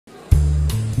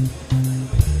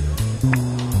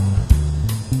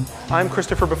I'm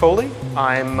Christopher Boffoli.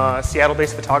 I'm a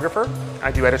Seattle-based photographer.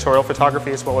 I do editorial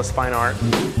photography as well as fine art.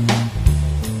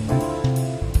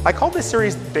 I call this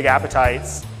series Big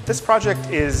Appetites. This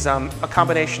project is a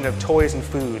combination of toys and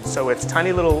food, so it's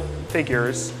tiny little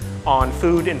figures on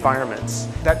food environments.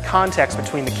 That context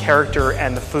between the character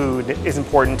and the food is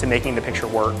important to making the picture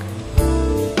work.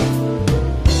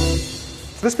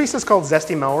 So this piece is called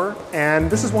Zesty Mower,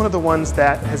 and this is one of the ones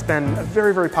that has been a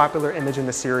very, very popular image in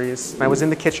the series. I was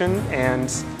in the kitchen and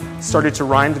started to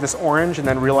rind this orange and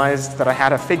then realized that I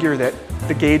had a figure that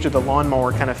the gauge of the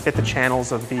lawnmower kind of fit the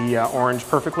channels of the orange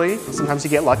perfectly. Sometimes you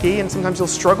get lucky and sometimes you'll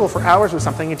struggle for hours with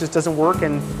something, it just doesn't work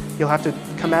and you'll have to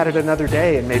come at it another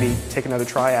day and maybe take another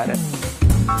try at it.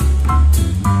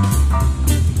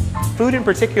 Food in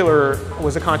particular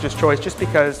was a conscious choice just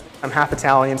because I'm half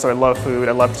Italian, so I love food.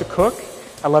 I love to cook.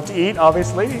 I love to eat,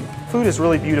 obviously. Food is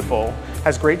really beautiful,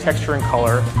 has great texture and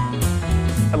color.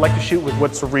 I like to shoot with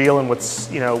what's real and what's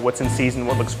in season,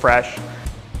 what looks fresh.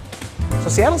 So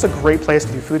Seattle's a great place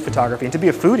to do food photography and to be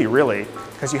a foodie, really,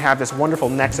 because you have this wonderful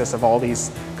nexus of all these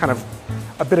kind of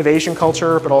a bit of Asian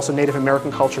culture, but also Native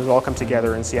American cultures all come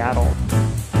together in Seattle.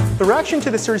 The reaction to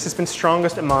the series has been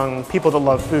strongest among people that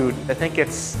love food. I think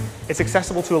it's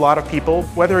accessible to a lot of people.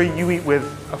 Whether you eat with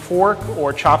a fork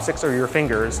or chopsticks or your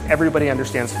fingers, everybody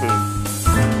understands food.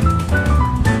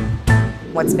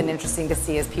 What's been interesting to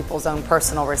see is people's own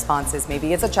personal responses.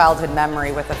 Maybe it's a childhood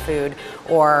memory with a food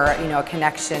or a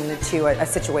connection to a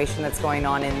situation that's going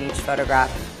on in each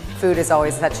photograph. Food is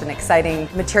always such an exciting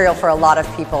material for a lot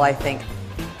of people, I think.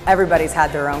 Everybody's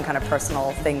had their own kind of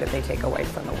personal thing that they take away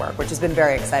from the work, which has been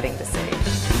very exciting to see.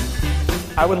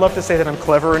 I would love to say that I'm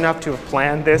clever enough to have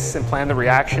planned this and planned the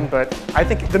reaction, but I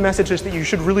think the message is that you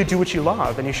should really do what you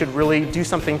love and you should really do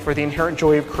something for the inherent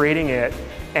joy of creating it,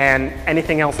 and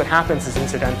anything else that happens is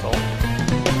incidental.